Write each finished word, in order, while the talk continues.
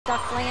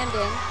duck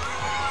landing.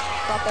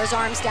 Brought those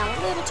arms down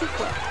a little too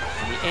quick.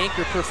 And the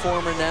anchor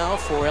performer now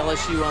for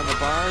LSU on the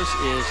bars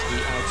is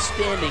the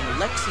outstanding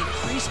Lexie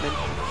Priessman.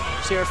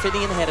 Sarah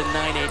Finian had a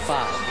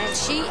 9.85. And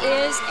she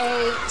is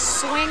a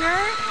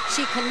swinger.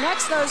 She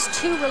connects those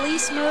two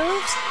release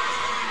moves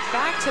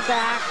back to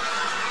back.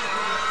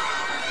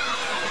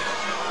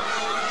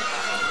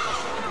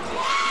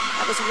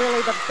 That was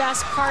really the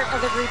best part of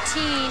the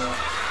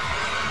routine.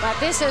 But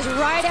this is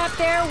right up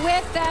there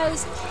with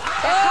those,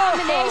 that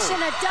combination,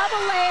 a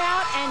double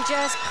layout, and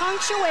just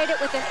punctuate it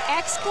with an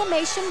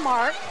exclamation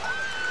mark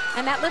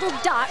and that little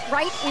dot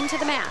right into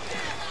the mat.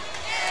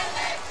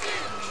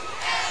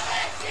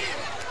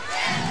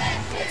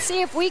 Let's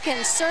see if we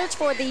can search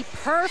for the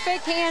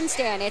perfect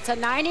handstand. It's a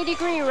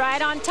 90-degree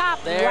right on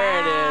top. There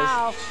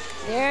wow. it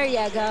is. There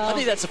you go. I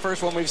think that's the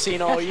first one we've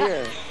seen all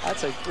year.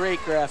 That's a great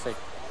graphic.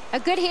 A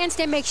good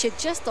handstand makes you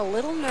just a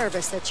little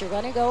nervous that you're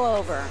going to go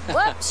over.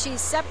 Whoops, she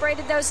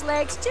separated those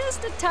legs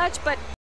just a touch, but